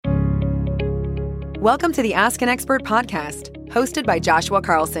Welcome to the Ask an Expert podcast, hosted by Joshua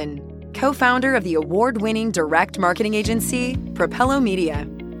Carlson, co-founder of the award-winning direct marketing agency, Propello Media.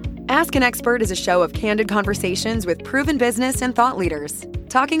 Ask an Expert is a show of candid conversations with proven business and thought leaders,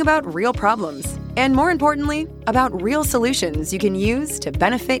 talking about real problems, and more importantly, about real solutions you can use to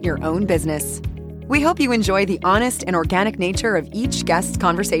benefit your own business. We hope you enjoy the honest and organic nature of each guest's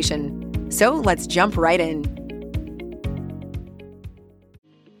conversation. So let's jump right in.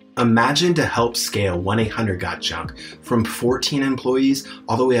 Imagine to help scale 1-800-GOT-JUNK from 14 employees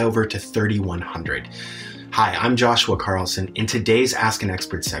all the way over to 3,100. Hi, I'm Joshua Carlson. In today's Ask an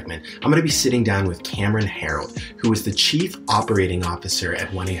Expert segment, I'm going to be sitting down with Cameron Herold, who is the Chief Operating Officer at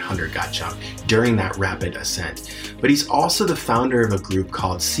 1-800-GOT-JUNK during that rapid ascent. But he's also the founder of a group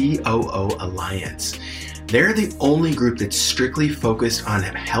called COO Alliance. They're the only group that's strictly focused on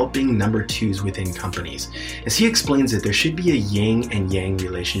helping number twos within companies. As he explains it, there should be a yin and yang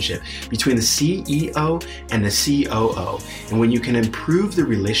relationship between the CEO and the COO. And when you can improve the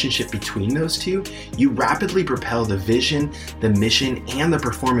relationship between those two, you rapidly propel the vision, the mission, and the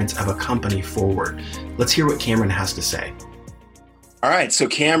performance of a company forward. Let's hear what Cameron has to say. All right. So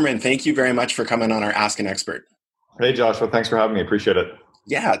Cameron, thank you very much for coming on our Ask an Expert. Hey, Joshua. Thanks for having me. Appreciate it.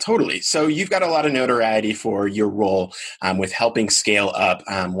 Yeah, totally. So you've got a lot of notoriety for your role with helping scale up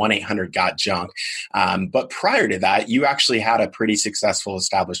 1-800-GOT-JUNK. But prior to that, you actually had a pretty successful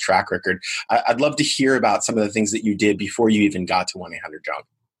established track record. I'd love to hear about some of the things that you did before you even got to 1-800-JUNK.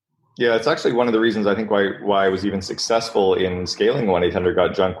 Yeah, it's actually one of the reasons I think why I was even successful in scaling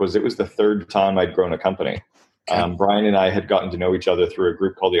 1-800-GOT-JUNK was it was the third time I'd grown a company. Okay. Brian and I had gotten to know each other through a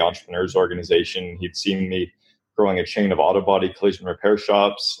group called the Entrepreneurs Organization. He'd seen me growing a chain of auto body collision repair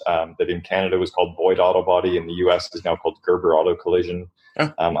shops that in Canada was called Boyd Auto Body. In the US is now called Gerber Auto Collision.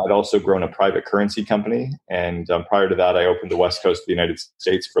 Oh. I'd also grown a private currency company. And prior to that, I opened the West Coast of the United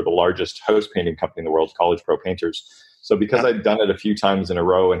States for the largest house painting company in the world, College Pro Painters. So because I'd done it a few times in a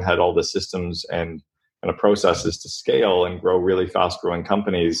row and had all the systems and kind of processes to scale and grow really fast growing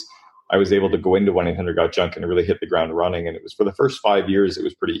companies, I was able to go into 1-800-GOT-JUNK and really hit the ground running. And it was for the first 5 years, it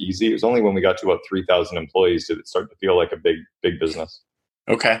was pretty easy. It was only when we got to about 3,000 employees did it start to feel like a big business.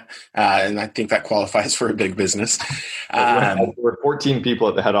 Okay. And I think that qualifies for a big business. There were 14 people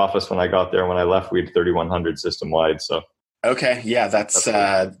at the head office when I got there. When I left, we had 3,100 system wide. So. Okay. Yeah, that's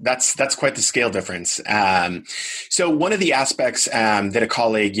quite the scale difference. So one of the aspects that a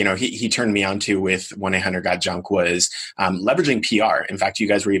colleague, he turned me on to with 1-800-GOT-JUNK was leveraging PR. In fact, you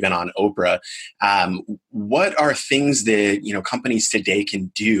guys were even on Oprah. What are things that, companies today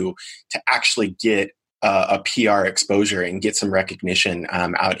can do to actually get a PR exposure and get some recognition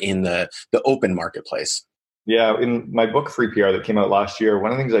out in the open marketplace? Yeah. In my book, Free PR, that came out last year,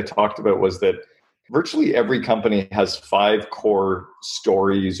 one of the things I talked about was that virtually every company has 5 core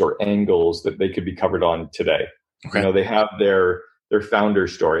stories or angles that they could be covered on today. Okay. They have their founder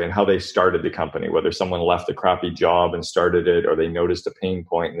story and how they started the company, whether someone left a crappy job and started it, or they noticed a pain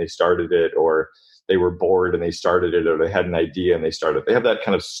point and they started it, or they were bored and they started it, or they had an idea and they started. They have that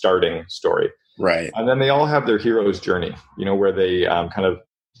kind of starting story. Right. And then they all have their hero's journey, where they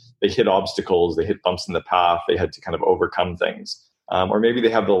they hit obstacles, they hit bumps in the path, they had to kind of overcome things. Or maybe they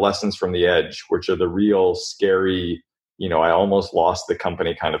have the lessons from the edge, which are the real scary, I almost lost the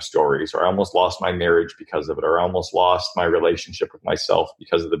company kind of stories, or I almost lost my marriage because of it, or I almost lost my relationship with myself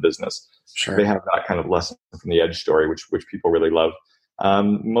because of the business. Sure. They have that kind of lesson from the edge story, which people really love.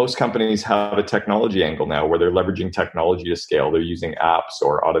 Most companies have a technology angle now where they're leveraging technology to scale. They're using apps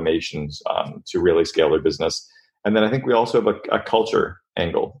or automations to really scale their business. And then I think we also have a culture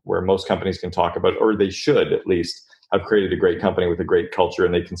angle where most companies can talk about, or they should at least, have created a great company with a great culture,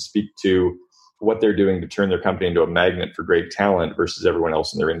 and they can speak to what they're doing to turn their company into a magnet for great talent versus everyone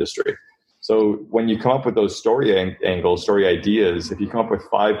else in their industry. So when you come up with those story angles, story ideas, if you come up with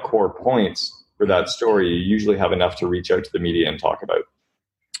 5 core points for that story, you usually have enough to reach out to the media and talk about.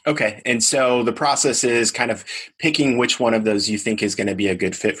 Okay. And so the process is kind of picking which one of those you think is going to be a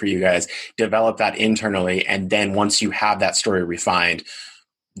good fit for you guys, develop that internally, and then once you have that story refined,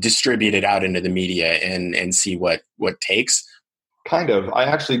 distribute it out into the media and see what takes? Kind of. I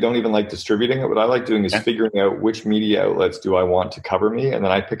actually don't even like distributing it. What I like doing is figuring out which media outlets do I want to cover me, and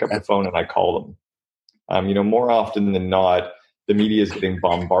then I pick up the phone and I call them. More often than not, the media is getting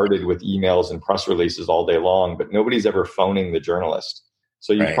bombarded with emails and press releases all day long, but nobody's ever phoning the journalist.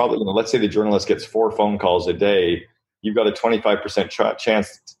 So you probably, let's say the journalist gets 4 phone calls a day, you've got a 25%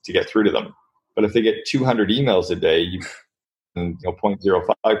 chance to get through to them. But if they get 200 emails a day, you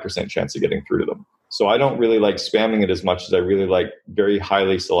 0.05% chance of getting through to them. So I don't really like spamming it as much as I really like very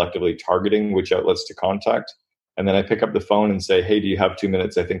highly selectively targeting which outlets to contact. And then I pick up the phone and say, hey, do you have 2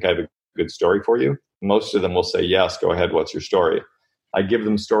 minutes? I think I have a good story for you. most of them will say, yes, go ahead. What's your story? I give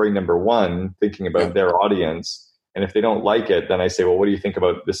them story number one, thinking about their audience. And if they don't like it, then I say, well, what do you think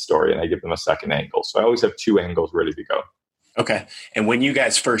about this story? And I give them a second angle. So I always have two angles ready to go. Okay. And when you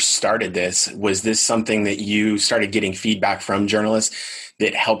guys first started this, was this something that you started getting feedback from journalists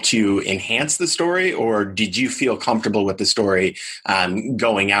that helped you enhance the story, or did you feel comfortable with the story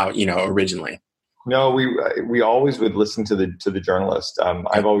going out, originally? No, we always would listen to the journalist.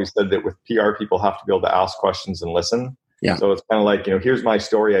 I've always said that with PR, people have to be able to ask questions and listen. Yeah. So it's kind of like, here's my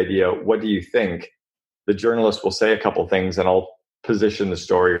story idea. What do you think? The journalist will say a couple things, and I'll position the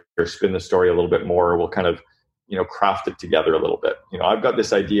story or spin the story a little bit more. We'll kind of, craft it together a little bit. I've got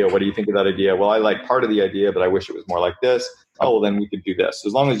this idea. What do you think of that idea? Well, I like part of the idea, but I wish it was more like this. Oh, well, then we could do this.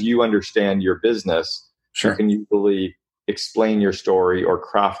 As long as you understand your business, sure, you can usually explain your story or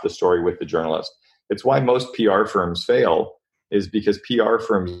craft the story with the journalist. It's why most PR firms fail, is because PR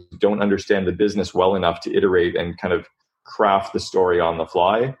firms don't understand the business well enough to iterate and kind of craft the story on the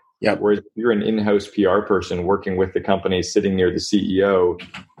fly. Yeah. Whereas if you're an in-house PR person working with the company, sitting near the CEO,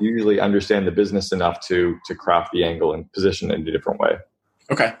 you usually understand the business enough to craft the angle and position it in a different way.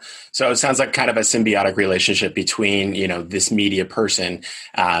 Okay. So it sounds like kind of a symbiotic relationship between, this media person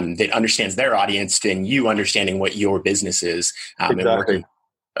that understands their audience and you understanding what your business is. Exactly. And working.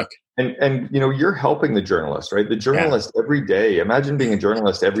 Okay. And you're helping the journalist, right? The journalist every day, imagine being a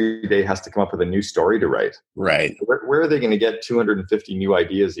journalist every day has to come up with a new story to write. Right. Where are they going to get 250 new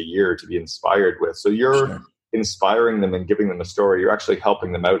ideas a year to be inspired with? So you're inspiring them and giving them a story. You're actually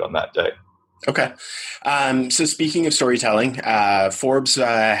helping them out on that day. Okay. So speaking of storytelling, Forbes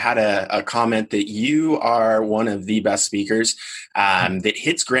had a comment that you are one of the best speakers that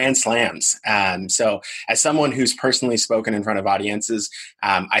hits grand slams. So as someone who's personally spoken in front of audiences,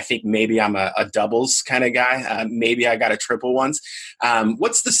 I think maybe I'm a doubles kind of guy. Maybe I got a triple once.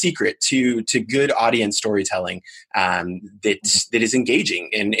 What's the secret to good audience storytelling that is engaging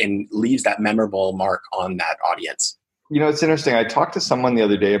and leaves that memorable mark on that audience? It's interesting. I talked to someone the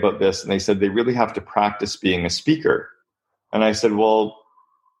other day about this, and they said they really have to practice being a speaker. And I said, well,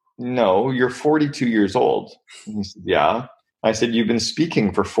 no, you're 42 years old. And he said, yeah. I said, you've been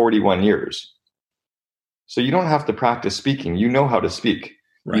speaking for 41 years. So you don't have to practice speaking. You know how to speak.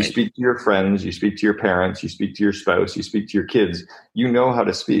 Right. You speak to your friends, you speak to your parents, you speak to your spouse, you speak to your kids. You know how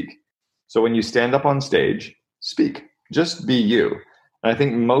to speak. So when you stand up on stage, speak. Just be you. And I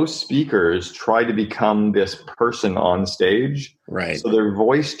think most speakers try to become this person on stage. Right. So their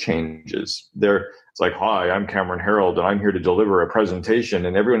voice changes. It's like, hi, I'm Cameron Herold, and I'm here to deliver a presentation.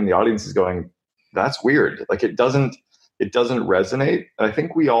 And everyone in the audience is going, that's weird. Like it doesn't resonate. I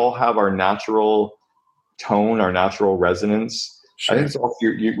think we all have our natural tone, our natural resonance. Sure. I think it's also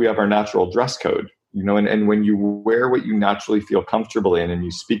we have our natural dress code, and when you wear what you naturally feel comfortable in and you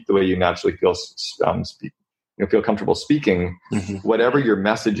speak the way you naturally feel feel comfortable speaking, whatever your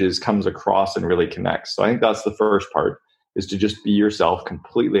message is comes across and really connects. So I think that's the first part, is to just be yourself,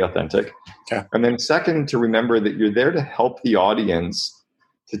 completely authentic. Okay. And then second, to remember that you're there to help the audience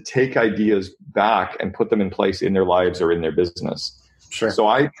to take ideas back and put them in place in their lives or in their business. Sure. So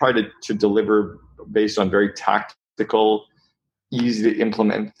I try to deliver based on very tactical, easy to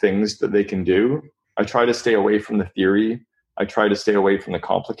implement things that they can do. I try to stay away from the theory. I try to stay away from the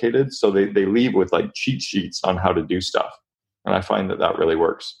complicated. So they leave with like cheat sheets on how to do stuff. And I find that really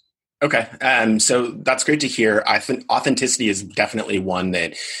works. Okay. So that's great to hear. I think authenticity is definitely one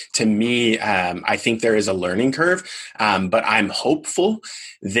that, to me, I think there is a learning curve, but I'm hopeful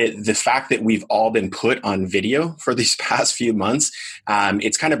that the fact that we've all been put on video for these past few months,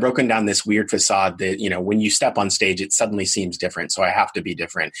 it's kind of broken down this weird facade that, when you step on stage, it suddenly seems different. So I have to be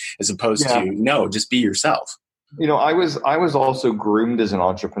different, as opposed to, no, just be yourself. I was also groomed as an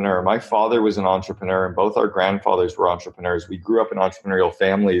entrepreneur. My father was an entrepreneur, and both our grandfathers were entrepreneurs. We grew up in entrepreneurial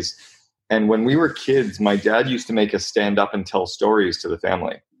families. And when we were kids, my dad used to make us stand up and tell stories to the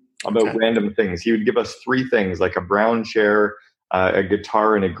family about random things. He would give us 3 things, like a brown chair, a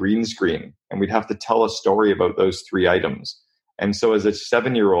guitar, and a green screen. And we'd have to tell a story about those 3 items. And so as a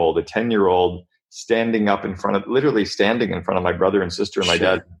 7-year-old, a 10-year-old, literally standing in front of my brother and sister and my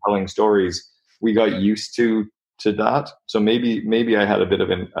dad telling stories, we got used to that. So maybe I had a bit of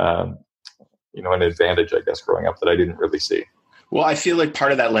an advantage, I guess, growing up that I didn't really see. Well, I feel like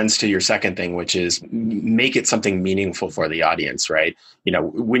part of that lends to your second thing, which is make it something meaningful for the audience, right?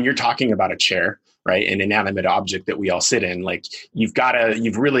 When you're talking about a chair, right, an inanimate object that we all sit in, like you've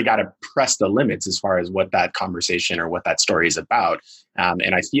really got to press the limits as far as what that conversation or what that story is about.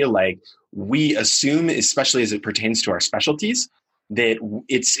 And I feel like we assume, especially as it pertains to our specialties, that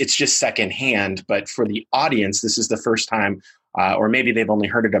it's just secondhand, but for the audience, this is the first time or maybe they've only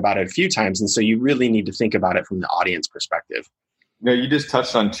heard about it a few times. And so you really need to think about it from the audience perspective. No, you just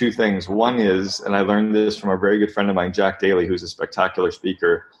touched on two things. One is, and I learned this from a very good friend of mine, Jack Daly, who's a spectacular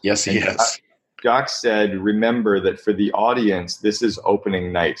speaker. Yes, he is. Jack said, remember that for the audience, this is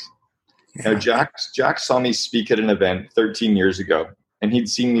opening night. Yeah. Now, Jack saw me speak at an event 13 years ago, and he'd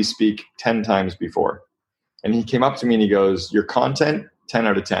seen me speak 10 times before. And he came up to me and he goes, your content, 10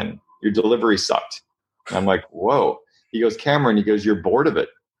 out of 10. Your delivery sucked. And I'm like, whoa. He goes, Cameron, he goes, you're bored of it.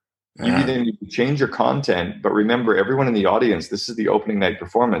 You either need to change your content, but remember, everyone in the audience, this is the opening night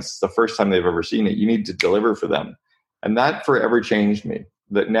performance. It's the first time they've ever seen it. You need to deliver for them. And that forever changed me.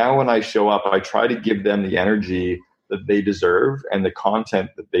 That now when I show up, I try to give them the energy that they deserve and the content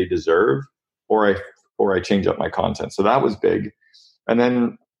that they deserve, or I change up my content. So that was big. And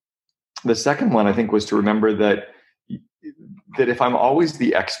then the second one, I think, was to remember that if I'm always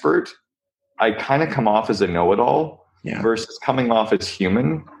the expert, I kind of come off as a know-it-all versus coming off as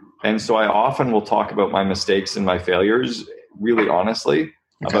human. And so I often will talk about my mistakes and my failures really honestly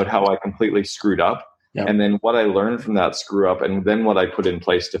about how I completely screwed up and then what I learned from that screw up and then what I put in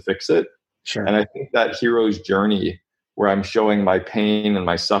place to fix it. Sure. And I think that hero's journey where I'm showing my pain and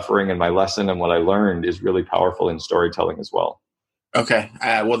my suffering and my lesson and what I learned is really powerful in storytelling as well. Okay.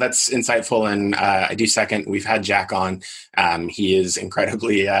 Well, that's insightful. And I do second. We've had Jack on. He is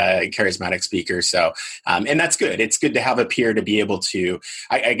incredibly charismatic speaker. So, and that's good. It's good to have a peer to be able to,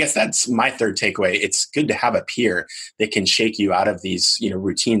 I guess that's my third takeaway. It's good to have a peer that can shake you out of these,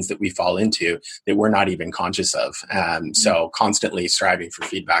 routines that we fall into that we're not even conscious of. So constantly striving for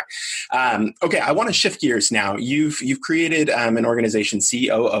feedback. Okay. I want to shift gears now. You've created an organization,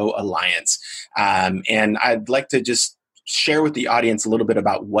 COO Alliance. And I'd like to just share with the audience a little bit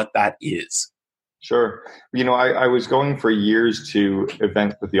about what that is. Sure. I was going for years to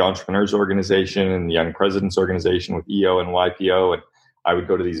events with the Entrepreneurs Organization and the Young Presidents Organization with EO and YPO. And I would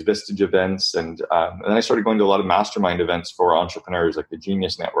go to these Vistage events. And then I started going to a lot of mastermind events for entrepreneurs like the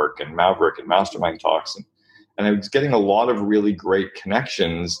Genius Network and Maverick and Mastermind Talks. And I was getting a lot of really great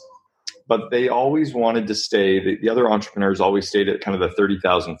connections, but they always wanted to stay, the other entrepreneurs always stayed at kind of the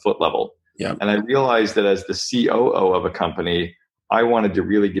 30,000 foot level. Yeah. And I realized that as the COO of a company, I wanted to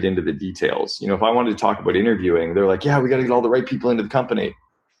really get into the details. If I wanted to talk about interviewing, they're like, yeah, we got to get all the right people into the company.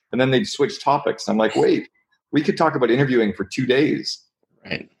 And then they'd switch topics. I'm like, wait, we could talk about interviewing for 2 days.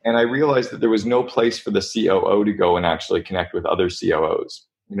 Right. And I realized that there was no place for the COO to go and actually connect with other COOs.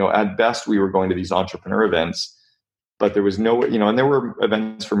 At best, we were going to these entrepreneur events, but there was no, and there were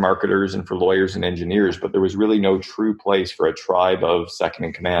events for marketers and for lawyers and engineers, but there was really no true place for a tribe of second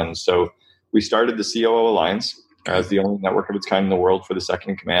in command. So we started the COO Alliance as the only network of its kind in the world for the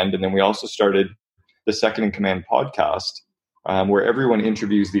second in command. And then we also started the Second in Command podcast, where everyone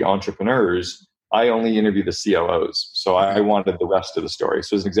interviews the entrepreneurs. I only interview the COOs. So I wanted the rest of the story.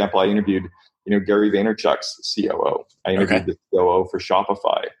 So as an example, I interviewed, Gary Vaynerchuk's COO. I interviewed the COO for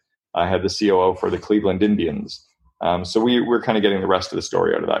Shopify. I had the COO for the Cleveland Indians. So we're kind of getting the rest of the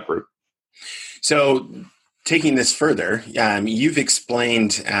story out of that group. So taking this further, you've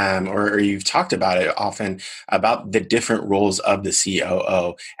explained or you've talked about it often about the different roles of the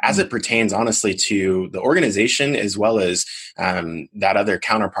COO as it pertains, honestly, to the organization as well as that other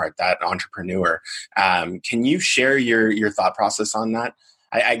counterpart, that entrepreneur. Can you share your thought process on that?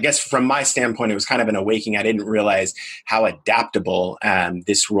 I guess from my standpoint, it was kind of an awakening. I didn't realize how adaptable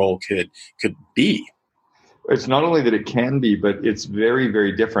this role could be. It's not only that it can be, but it's very,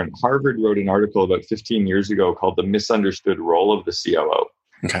 very different. Harvard wrote an article about 15 years ago called The Misunderstood Role of the COO.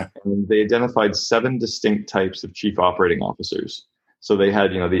 Okay. And they identified 7 distinct types of chief operating officers. So they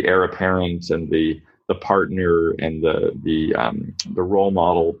had, the heir apparent and the partner and the role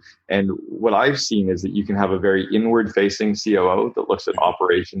model. And what I've seen is that you can have a very inward-facing COO that looks at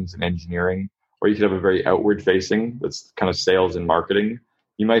operations and engineering, or you could have a very outward-facing that's kind of sales and marketing.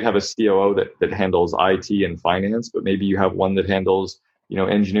 You might have a COO that handles IT and finance, but maybe you have one that handles,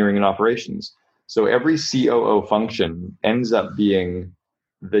 engineering and operations. So every COO function ends up being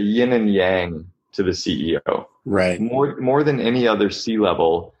the yin and yang to the CEO. Right. More than any other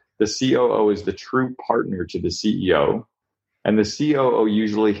C-level, the COO is the true partner to the CEO. And the COO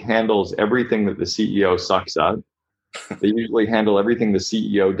usually handles everything that the CEO sucks at. They usually handle everything the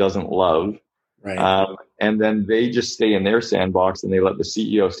CEO doesn't love. Right. And then they just stay in their sandbox and they let the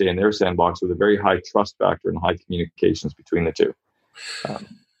CEO stay in their sandbox with a very high trust factor and high communications between the two.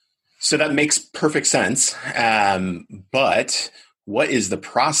 So that makes perfect sense. But what is the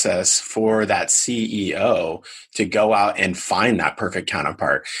process for that CEO to go out and find that perfect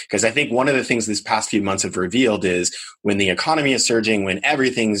counterpart? Because I think one of the things this past few months have revealed is when the economy is surging, when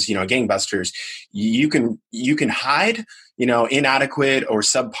everything's, gangbusters, you can hide, inadequate or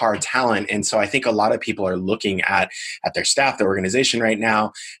subpar talent. And so I think a lot of people are looking at their staff, their organization right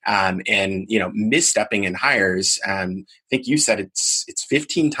now, and misstepping in hires. I think you said it's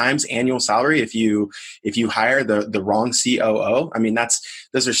 15 times annual salary if you hire the wrong COO. I mean,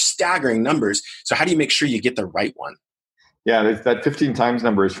 those are staggering numbers. So how do you make sure you get the right one? Yeah, that 15 times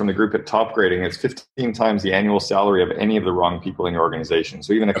number is from the group at Top Grading. It's 15 times the annual salary of any of the wrong people in your organization.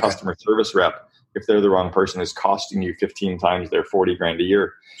 So even a customer service rep, if they're the wrong person, is costing you 15 times their $40,000 a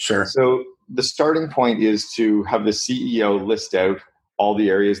year. Sure. So the starting point is to have the CEO list out all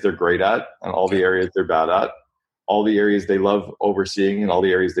the areas they're great at and all the areas they're bad at, all the areas they love overseeing and all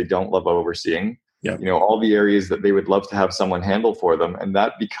the areas they don't love overseeing. Yeah. All the areas that they would love to have someone handle for them. And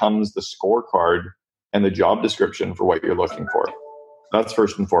that becomes the scorecard and the job description for what you're looking for. That's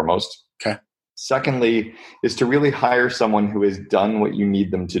first and foremost. Okay. Secondly, is to really hire someone who has done what you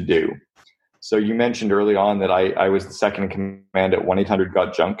need them to do. So you mentioned early on that I was the second in command at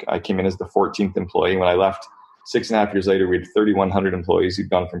 1-800-GOT-JUNK. I came in as the 14th employee. When I left 6.5 years later, we had 3,100 employees who'd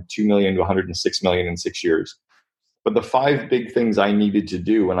gone from 2 million to 106 million in 6 years. But the 5 big things I needed to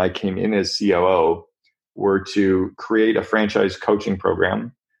do when I came in as COO were to create a franchise coaching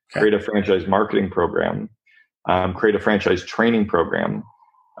program, create a franchise marketing program, create a franchise training program,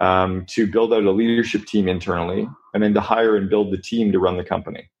 to build out a leadership team internally, and then to hire and build the team to run the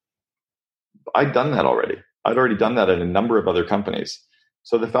company. I'd done that already. I'd already done that at a number of other companies.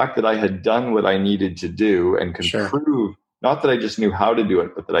 So the fact that I had done what I needed to do and could prove, not that I just knew how to do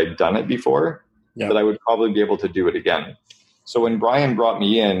it, but that I'd done it before, that I would probably be able to do it again. So when Brian brought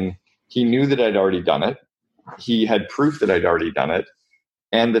me in, he knew that I'd already done it. He had proof that I'd already done it.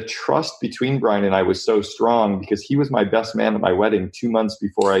 And the trust between Brian and I was so strong because he was my best man at my wedding 2 months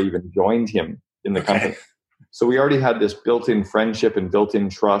before I even joined him in the company. So we already had this built-in friendship and built-in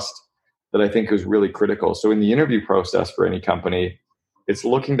trust that I think was really critical. So in the interview process for any company, it's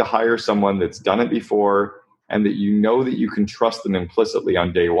looking to hire someone that's done it before and that you know that you can trust them implicitly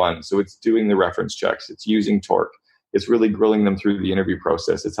on day one. So it's doing the reference checks. It's using Torque. It's really grilling them through the interview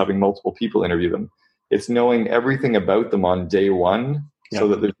process. It's having multiple people interview them. It's knowing everything about them on day one so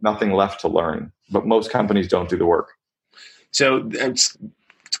that there's nothing left to learn. But most companies don't do the work. So it's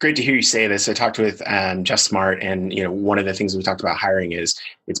great to hear you say this. I talked with Jeff Smart, and one of the things we talked about hiring is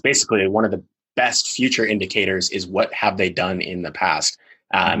it's basically one of the best future indicators is what have they done in the past.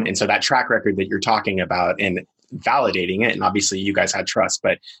 And so that track record that you're talking about and validating it, and obviously you guys had trust,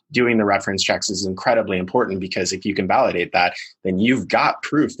 but doing the reference checks is incredibly important because if you can validate that, then you've got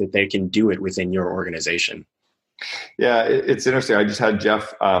proof that they can do it within your organization. Yeah, it's interesting. I just had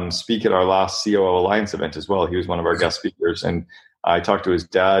Jeff speak at our last COO Alliance event as well. He was one of our guest speakers, and I talked to his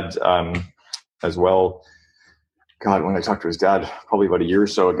dad as well. God, when I talked to his dad probably about a year or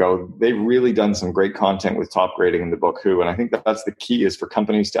so ago, they've really done some great content with Top Grading in the book Who. And I think that's the key is for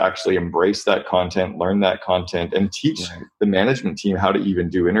companies to actually embrace that content, learn that content, and teach the management team how to even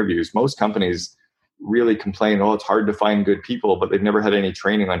do interviews. Most companies really complain, it's hard to find good people, but they've never had any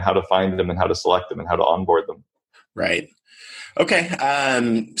training on how to find them and how to select them and how to onboard them. Right. Okay.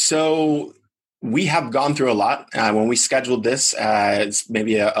 So we have gone through a lot. When we scheduled this, it's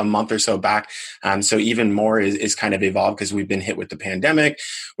maybe a month or so back. So even more is kind of evolved because we've been hit with the pandemic,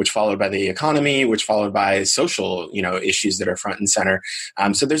 which followed by the economy, which followed by social, issues that are front and center.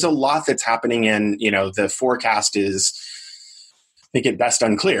 So there's a lot that's happening, and the forecast is, I think, at best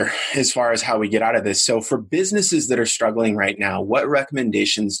unclear as far as how we get out of this. So for businesses that are struggling right now, what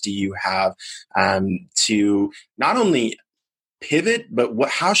recommendations do you have to not only pivot, but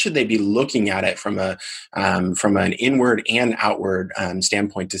how should they be looking at it from an inward and outward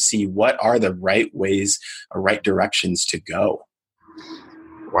standpoint to see what are the right ways or right directions to go?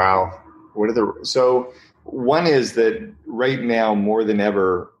 Wow. So one is that right now more than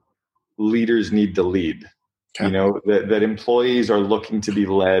ever, leaders need to lead. Okay. That employees are looking to be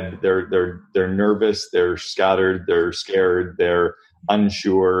led. They're nervous. They're scattered. They're scared. They're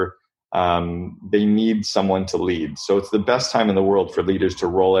unsure. They need someone to lead. So it's the best time in the world for leaders to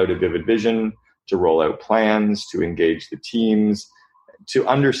roll out a vivid vision, to roll out plans, to engage the teams, to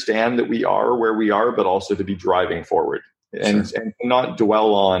understand that we are where we are, but also to be driving forward and not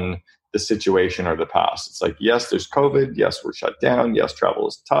dwell on the situation or the past. It's like, yes, there's COVID. Yes, we're shut down. Yes, travel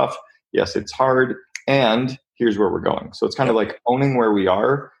is tough. Yes, it's hard. And here's where we're going. So it's kind of like owning where we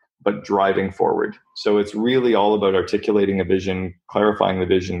are, but driving forward. So it's really all about articulating a vision, clarifying the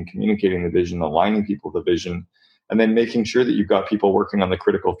vision, communicating the vision, aligning people with the vision, and then making sure that you've got people working on the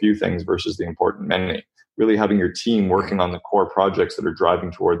critical few things versus the important many. Really having your team working on the core projects that are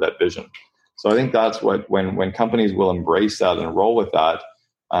driving toward that vision. So I think that's what, when companies will embrace that and roll with that,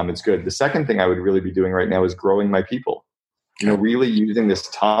 it's good. The second thing I would really be doing right now is growing my people. really using this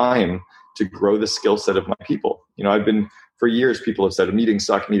time to grow the skill set of my people. For years, people have said meetings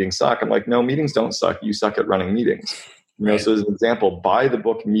suck. I'm like, no, meetings don't suck. You suck at running meetings. So as an example, buy the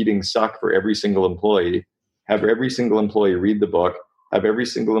book Meetings Suck for every single employee, have every single employee read the book, have every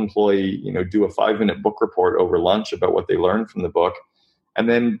single employee, do a 5-minute book report over lunch about what they learned from the book. And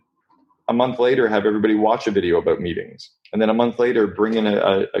then a month later, have everybody watch a video about meetings. And then a month later, bring in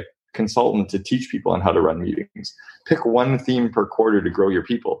a consultant to teach people on how to run meetings. Pick one theme per quarter to grow your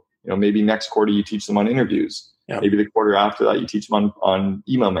people. Maybe next quarter you teach them on interviews. Yep. Maybe the quarter after that you teach them on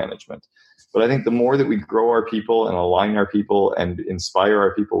email management. But I think the more that we grow our people and align our people and inspire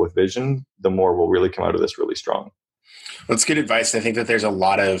our people with vision, the more we'll really come out of this really strong. Well, it's good advice. I think that there's a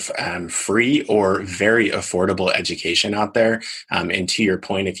lot of free or very affordable education out there. And to your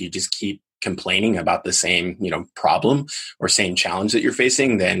point, if you just keep complaining about the same, problem or same challenge that you're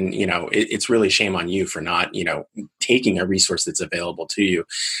facing, then, it's really shame on you for not, taking a resource that's available to you.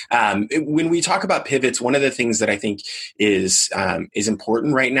 When we talk about pivots, one of the things that I think is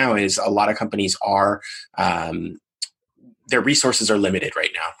important right now is a lot of companies are, their resources are limited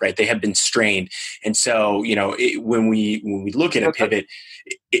right now, right? They have been strained. And so, when we look at a pivot,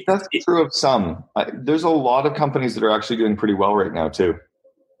 that's true of some. There's a lot of companies that are actually doing pretty well right now too.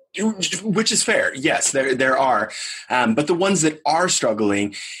 Which is fair. Yes, there are. But the ones that are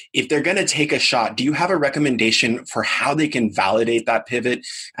struggling, if they're going to take a shot, do you have a recommendation for how they can validate that pivot?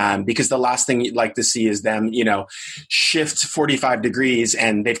 Because the last thing you'd like to see is them, shift 45 degrees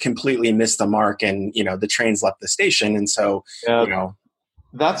and they've completely missed the mark and, the train's left the station. And so,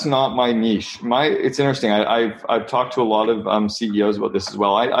 That's not my niche. It's interesting. I've talked to a lot of CEOs about this as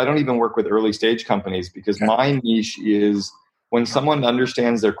well. I don't even work with early stage companies because my niche is when someone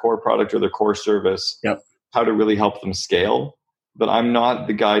understands their core product or their core service, how to really help them scale. But I'm not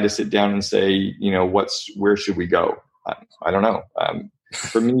the guy to sit down and say, where should we go? I don't know.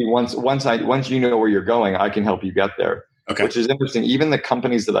 For me, once you know where you're going, I can help you get there. Okay. Which is interesting. Even the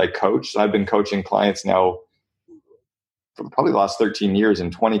companies that I coach, I've been coaching clients now for probably the last 13 years in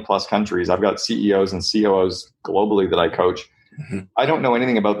 20 plus countries. I've got CEOs and COOs globally that I coach. Mm-hmm. I don't know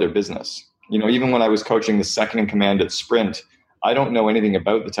anything about their business. Even when I was coaching the second in command at Sprint, I don't know anything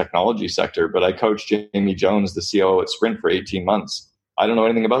about the technology sector, but I coached Jamie Jones, the COO at Sprint, for 18 months. I don't know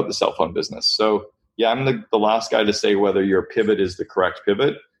anything about the cell phone business. So I'm the last guy to say whether your pivot is the correct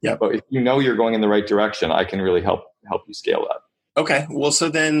pivot. Yep. But if you're going in the right direction, I can really help you scale that. Okay. Well, so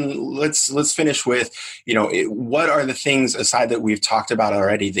then let's finish with, what are the things aside that we've talked about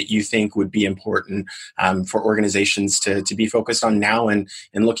already that you think would be important for organizations to be focused on now and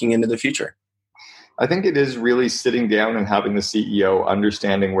looking into the future? I think it is really sitting down and having the CEO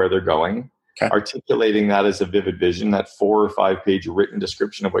understanding where they're going, articulating that as a vivid vision, that 4 or 5 page written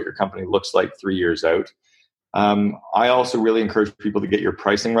description of what your company looks like 3 years out. I also really encourage people to get your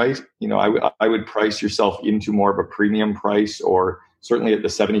pricing right. I would price yourself into more of a premium price, or certainly at the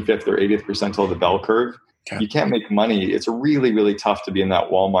 75th or 80th percentile of the bell curve. Okay. You can't make money. It's really, really tough to be in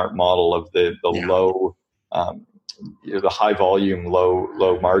that Walmart model of the low, the high volume,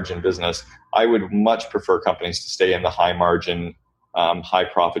 low margin business. I would much prefer companies to stay in the high margin, high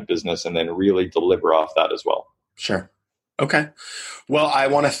profit business and then really deliver off that as well. Sure. Okay. Well, I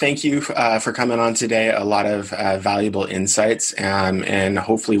want to thank you for coming on today. A lot of valuable insights, and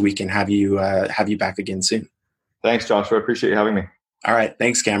hopefully we can have you back again soon. Thanks, Joshua. I appreciate you having me. All right.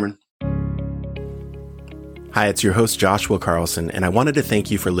 Thanks, Cameron. Hi, it's your host, Joshua Carlson, and I wanted to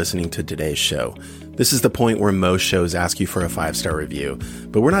thank you for listening to today's show. This is the point where most shows ask you for a 5-star review,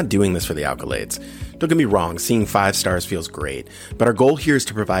 but we're not doing this for the accolades. Don't get me wrong, seeing 5 stars feels great, but our goal here is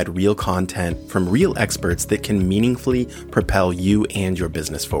to provide real content from real experts that can meaningfully propel you and your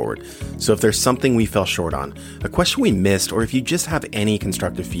business forward. So if there's something we fell short on, a question we missed, or if you just have any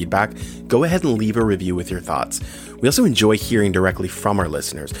constructive feedback, go ahead and leave a review with your thoughts. We also enjoy hearing directly from our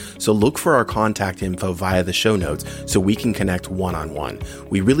listeners, so look for our contact info via the show notes so we can connect one-on-one.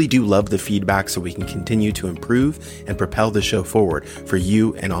 We really do love the feedback so we can continue to improve and propel the show forward for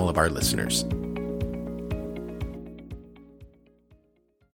you and all of our listeners.